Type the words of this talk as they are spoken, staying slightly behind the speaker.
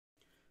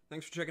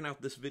Thanks for checking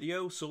out this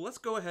video. So let's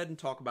go ahead and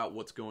talk about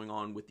what's going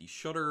on with the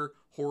Shudder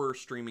horror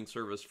streaming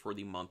service for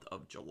the month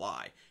of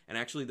July. And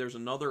actually there's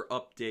another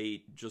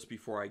update just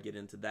before I get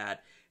into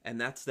that, and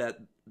that's that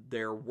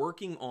they're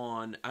working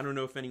on, I don't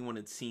know if anyone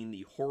had seen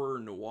the horror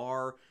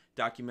noir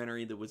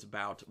documentary that was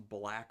about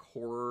black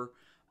horror.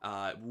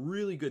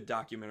 Really good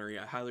documentary.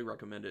 I highly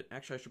recommend it.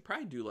 Actually, I should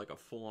probably do like a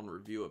full-on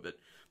review of it.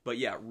 But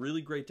yeah,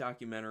 really great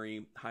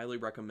documentary. Highly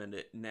recommend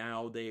it.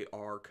 Now they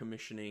are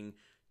commissioning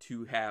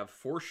to have,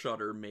 for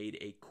Shudder, made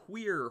a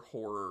queer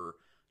horror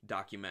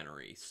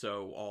documentary.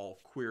 So all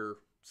queer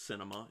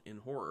cinema in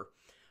horror.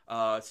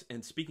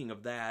 And speaking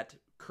of that,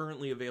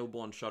 currently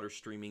available on Shudder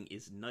streaming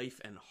is Knife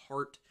and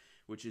Heart,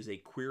 which is a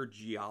queer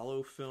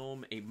giallo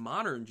film, a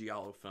modern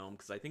giallo film,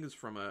 because I think it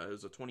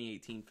was a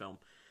 2018 film.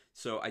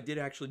 So I did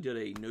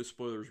a no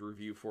spoilers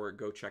review for it.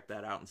 Go check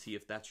that out and see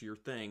if that's your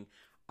thing.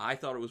 I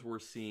thought it was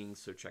worth seeing,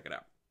 so check it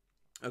out.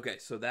 Okay,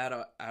 so that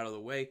out of the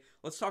way,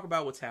 let's talk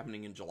about what's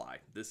happening in July.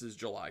 This is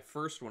July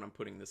 1st when I'm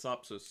putting this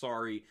up, so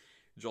sorry,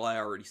 July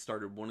already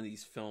started. One of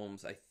these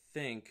films, I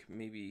think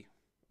maybe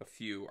a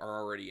few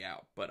are already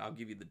out, but I'll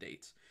give you the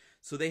dates.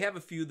 So they have a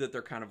few that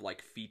they're kind of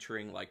like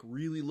featuring, like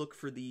really look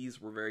for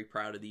these, we're very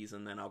proud of these,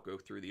 and then I'll go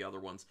through the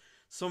other ones.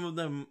 Some of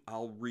them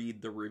I'll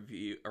read the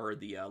review or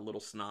the little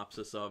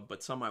synopsis of,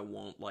 but some I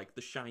won't. Like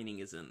The Shining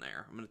is in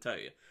there. I'm going to tell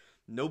you,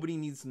 nobody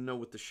needs to know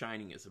what The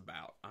Shining is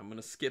about. I'm going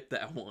to skip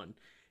that one.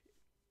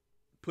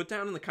 Put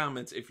down in the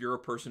comments if you're a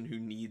person who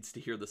needs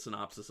to hear the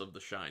synopsis of The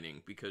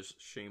Shining, because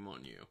shame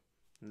on you.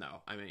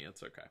 No, I mean,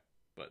 it's okay,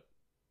 but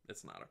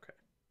it's not okay.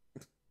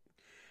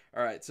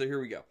 All right, so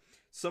here we go.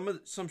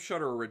 Some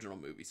Shudder original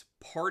movies.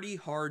 Party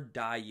Hard,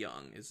 Die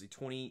Young is the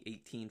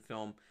 2018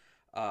 film.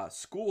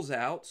 School's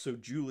out, so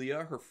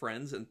Julia, her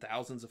friends, and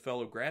thousands of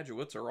fellow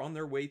graduates are on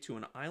their way to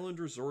an island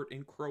resort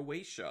in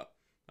Croatia.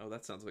 Oh,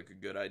 that sounds like a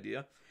good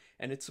idea.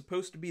 And it's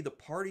supposed to be the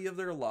party of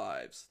their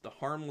lives. The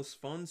harmless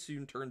fun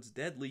soon turns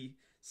deadly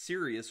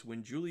serious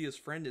when Julia's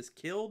friend is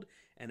killed,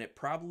 and it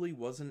probably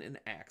wasn't an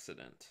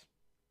accident.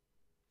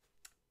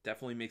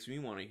 Definitely makes me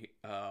want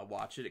to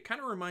watch it. It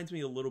kind of reminds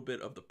me a little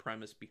bit of the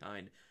premise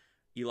behind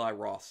Eli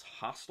Roth's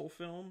Hostel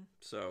film.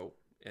 So,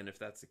 and if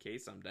that's the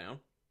case, I'm down.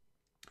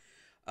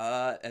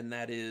 And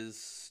that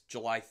is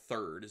July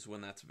 3rd is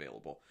when that's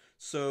available.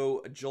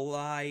 So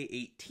July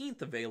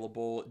 18th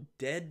available,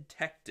 Dead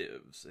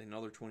Detectives,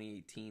 another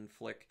 2018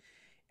 flick.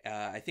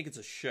 I think it's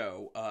a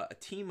show. A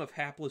team of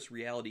hapless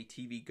reality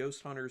TV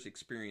ghost hunters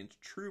experience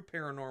true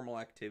paranormal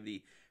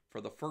activity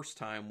for the first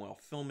time while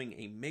filming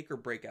a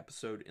make-or-break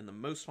episode in the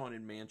most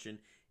haunted mansion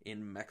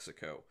in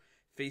Mexico.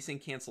 Facing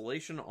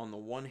cancellation on the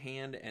one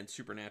hand and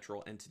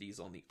supernatural entities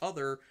on the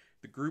other,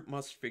 the group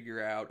must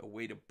figure out a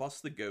way to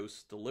bust the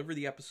ghosts, deliver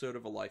the episode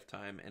of a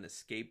lifetime, and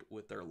escape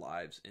with their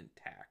lives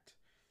intact.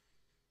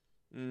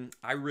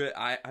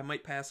 I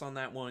might pass on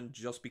that one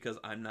just because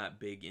I'm not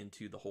big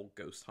into the whole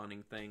ghost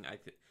hunting thing.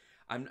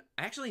 I'm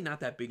actually not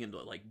that big into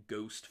like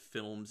ghost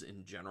films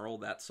in general,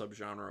 that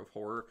subgenre of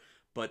horror,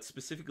 but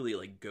specifically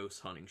like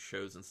ghost hunting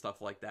shows and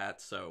stuff like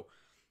that. So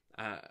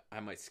I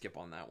might skip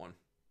on that one.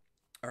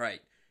 All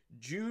right.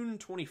 June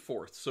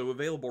 24th, so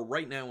available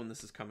right now when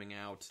this is coming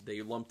out.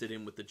 They lumped it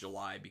in with the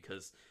July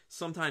because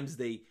sometimes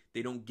they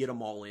don't get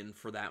them all in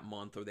for that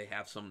month, or they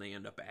have some they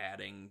end up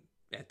adding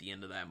at the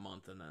end of that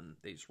month and then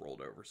they just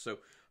rolled over. So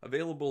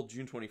available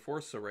June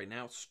 24th, so right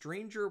now,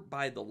 Stranger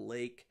by the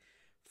Lake.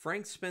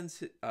 Frank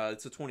spends,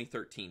 it's a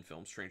 2013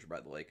 film, Stranger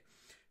by the Lake.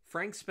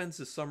 Frank spends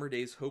his summer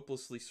days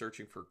hopelessly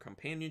searching for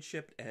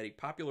companionship at a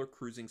popular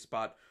cruising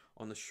spot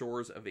on the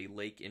shores of a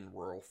lake in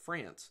rural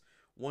France.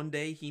 One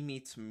day he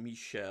meets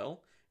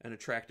Michel, an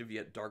attractive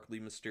yet darkly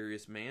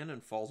mysterious man,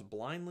 and falls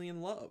blindly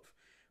in love.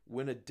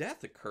 When a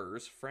death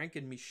occurs, Frank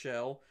and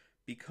Michel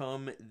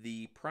become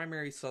the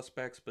primary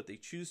suspects, but they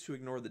choose to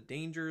ignore the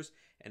dangers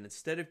and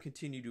instead of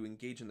continue to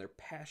engage in their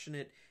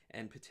passionate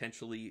and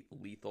potentially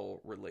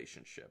lethal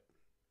relationship.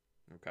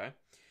 Okay?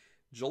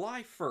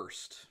 July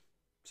 1st.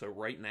 So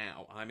right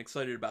now, I'm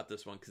excited about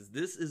this one because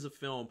this is a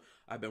film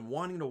I've been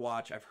wanting to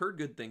watch. I've heard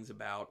good things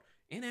about,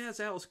 and it has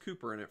Alice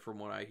Cooper in it from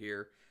what I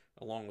hear,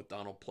 along with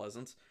Donald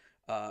Pleasance.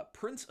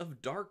 Prince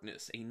of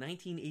Darkness, a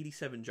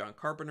 1987 John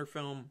Carpenter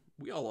film.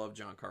 We all love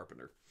John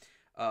Carpenter.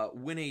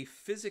 When a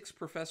physics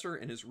professor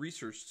and his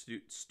research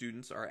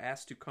students are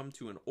asked to come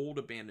to an old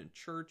abandoned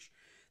church,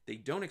 they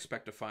don't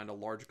expect to find a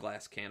large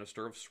glass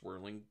canister of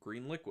swirling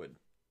green liquid.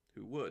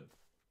 Who would?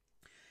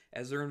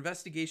 As their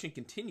investigation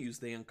continues,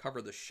 they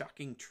uncover the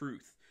shocking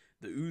truth.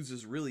 The ooze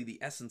is really the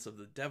essence of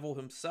the devil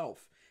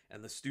himself,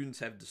 and the students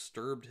have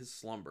disturbed his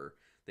slumber.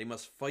 They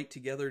must fight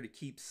together to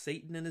keep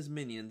Satan and his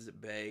minions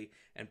at bay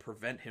and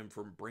prevent him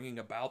from bringing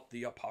about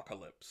the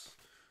apocalypse.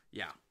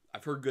 Yeah,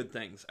 I've heard good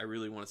things. I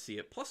really want to see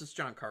it. Plus, it's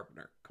John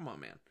Carpenter. Come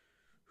on, man.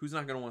 Who's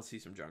not going to want to see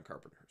some John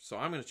Carpenter? So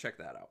I'm going to check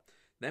that out.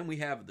 Then we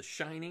have The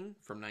Shining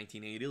from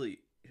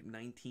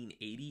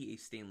 1980, a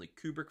Stanley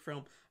Kubrick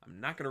film. I'm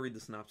not going to read the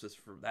synopsis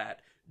for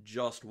that.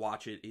 Just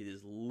watch it. It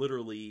is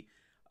literally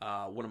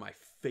one of my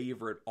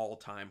favorite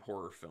all-time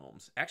horror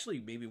films.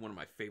 Actually, maybe one of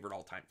my favorite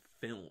all-time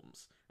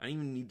films. I don't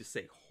even need to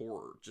say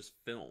horror, just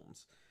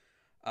films.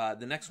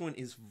 The next one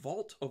is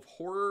Vault of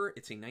Horror.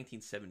 It's a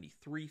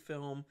 1973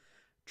 film.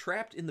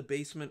 Trapped in the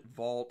basement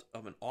vault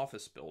of an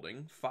office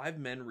building, 5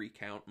 men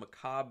recount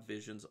macabre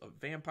visions of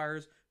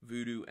vampires,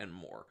 voodoo, and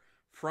more.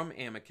 From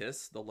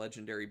Amicus, the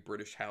legendary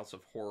British house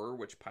of horror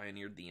which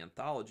pioneered the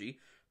anthology,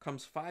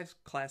 comes 5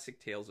 classic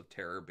tales of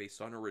terror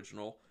based on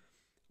original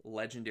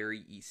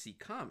legendary EC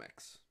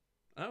comics.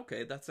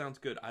 Okay, that sounds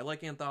good. I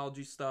like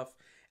anthology stuff,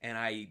 and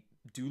I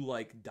do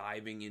like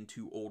diving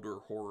into older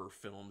horror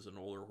films and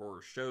older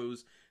horror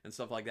shows and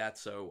stuff like that,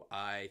 so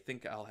I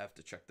think I'll have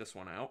to check this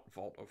one out,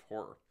 Vault of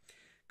Horror.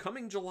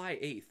 Coming July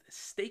 8th,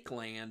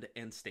 Stakeland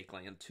and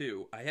Stakeland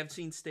 2. I have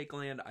seen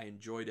Stakeland. I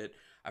enjoyed it.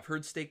 I've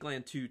heard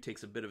Stakeland 2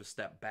 takes a bit of a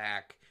step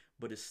back,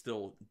 but is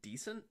still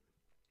decent.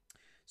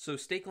 So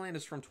Stakeland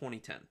is from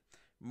 2010.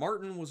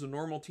 Martin was a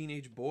normal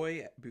teenage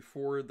boy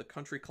before the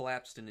country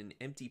collapsed in an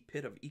empty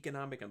pit of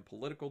economic and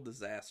political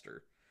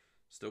disaster.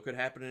 Still could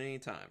happen at any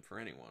time for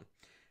anyone.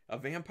 A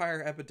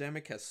vampire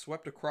epidemic has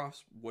swept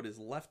across what is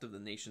left of the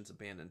nation's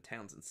abandoned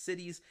towns and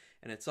cities,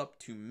 and it's up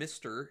to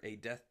Mr., a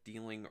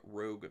death-dealing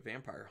rogue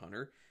vampire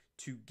hunter,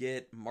 to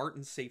get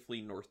Martin safely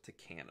north to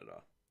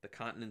Canada, the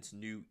continent's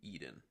new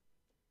Eden.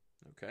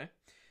 Okay?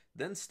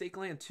 Then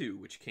Stakeland 2,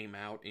 which came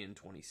out in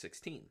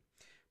 2016.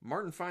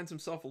 Martin finds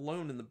himself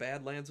alone in the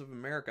Badlands of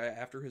America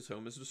after his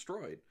home is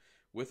destroyed.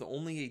 With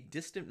only a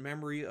distant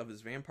memory of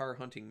his vampire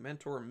hunting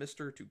mentor,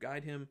 Mr., to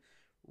guide him,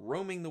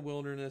 roaming the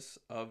wilderness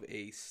of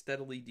a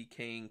steadily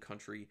decaying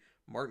country,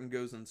 Martin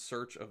goes in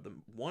search of the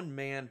one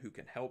man who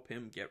can help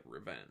him get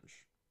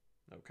revenge.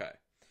 Okay.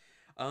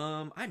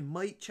 I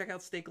might check out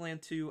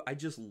Stakeland 2. I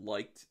just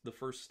liked the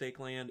first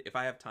Stakeland. If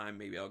I have time,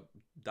 maybe I'll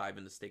dive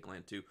into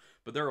Stakeland 2.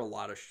 But there are a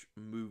lot of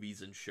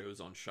movies and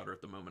shows on Shudder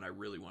at the moment I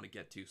really want to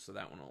get to, so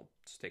that one will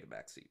just take a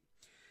back seat.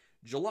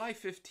 July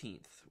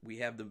 15th, we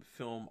have the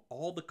film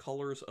All the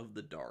Colors of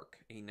the Dark,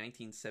 a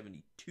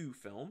 1972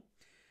 film.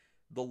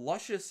 The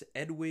luscious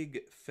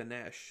Edwige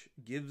Fenech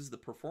gives the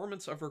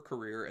performance of her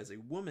career as a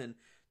woman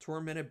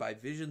tormented by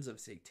visions of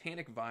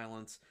satanic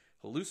violence,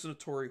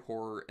 hallucinatory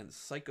horror, and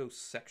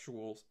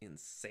psychosexual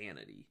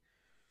insanity.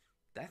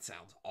 That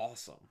sounds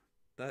awesome.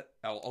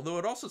 Although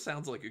it also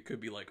sounds like it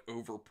could be like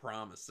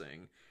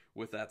over-promising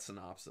with that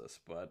synopsis,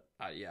 but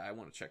yeah, I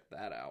want to check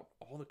that out.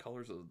 All the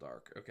Colors of the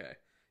Dark. Okay,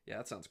 yeah,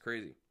 that sounds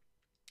crazy.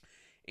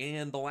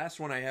 And the last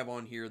one I have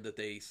on here that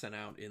they sent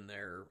out in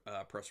their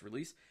press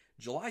release,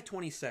 July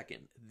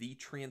 22nd, The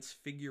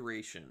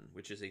Transfiguration,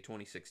 which is a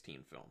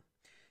 2016 film.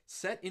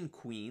 Set in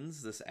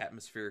Queens, this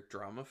atmospheric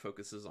drama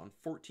focuses on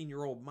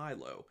 14-year-old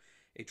Milo,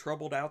 a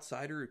troubled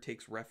outsider who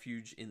takes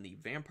refuge in the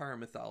vampire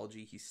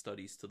mythology he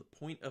studies to the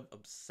point of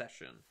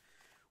obsession.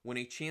 When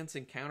a chance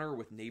encounter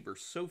with neighbor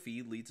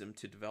Sophie leads him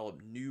to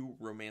develop new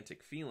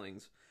romantic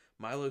feelings,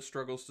 Milo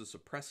struggles to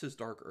suppress his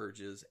dark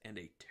urges and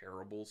a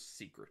terrible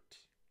secret.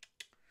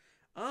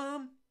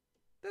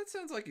 That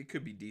sounds like it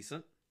could be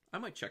decent. I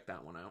might check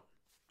that one out.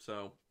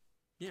 So,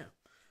 yeah.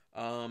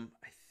 I'm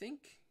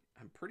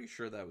pretty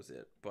sure that was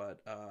it.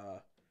 But,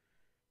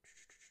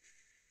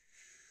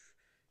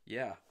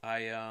 yeah.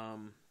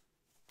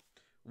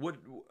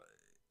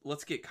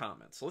 Let's get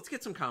comments. Let's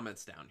get some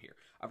comments down here.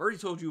 I've already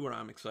told you what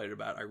I'm excited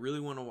about. I really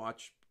want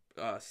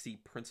to see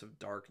Prince of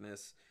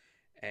Darkness.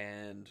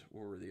 And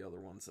what were the other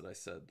ones that I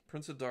said?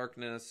 Prince of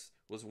Darkness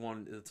was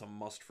one that's a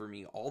must for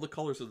me. All the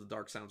Colors of the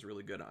Dark sounds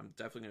really good. I'm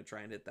definitely going to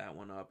try and hit that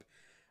one up.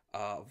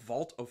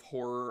 Vault of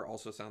Horror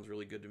also sounds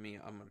really good to me.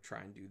 I'm going to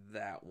try and do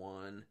that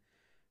one.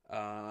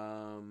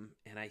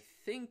 And I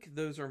think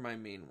those are my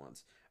main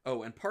ones.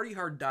 Oh, and Party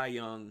Hard Die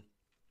Young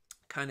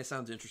kind of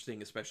sounds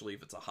interesting, especially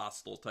if it's a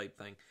hostile type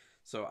thing.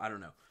 So, I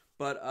don't know.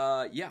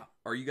 But, yeah.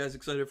 Are you guys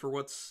excited for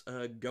what's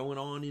going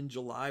on in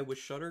July with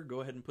Shudder?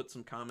 Go ahead and put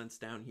some comments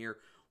down here.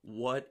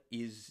 What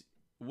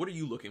are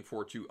you looking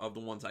forward to of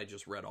the ones I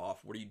just read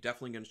off? What are you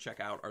definitely going to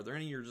check out? Are there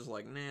any you're just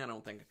like, nah, I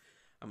don't think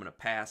I'm going to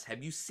pass?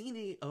 Have you seen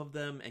any of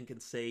them and can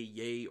say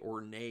yay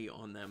or nay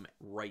on them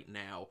right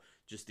now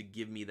just to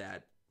give me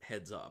that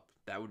heads up?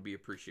 That would be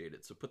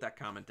appreciated. So put that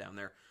comment down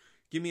there.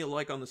 Give me a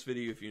like on this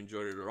video if you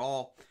enjoyed it at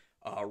all.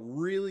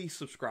 Really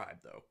subscribe,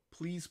 though.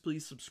 Please,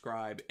 please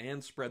subscribe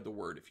and spread the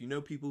word. If you know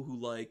people who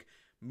like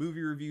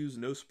movie reviews,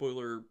 no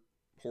spoiler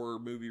horror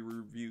movie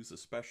reviews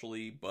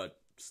especially, but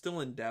still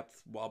in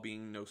depth while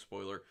being no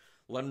spoiler,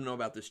 let them know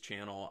about this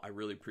channel. I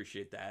really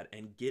appreciate that.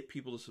 And get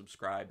people to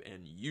subscribe,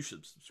 and you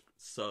should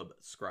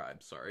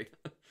subscribe, sorry.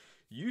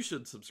 You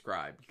should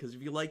subscribe, because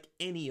if you like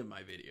any of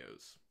my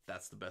videos,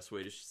 that's the best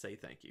way to say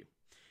thank you.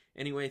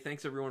 Anyway,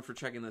 thanks everyone for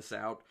checking this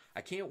out.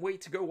 I can't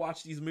wait to go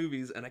watch these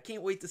movies, and I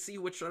can't wait to see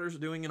what Shudder's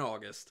doing in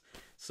August.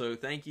 So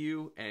thank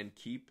you, and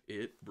keep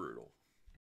it brutal.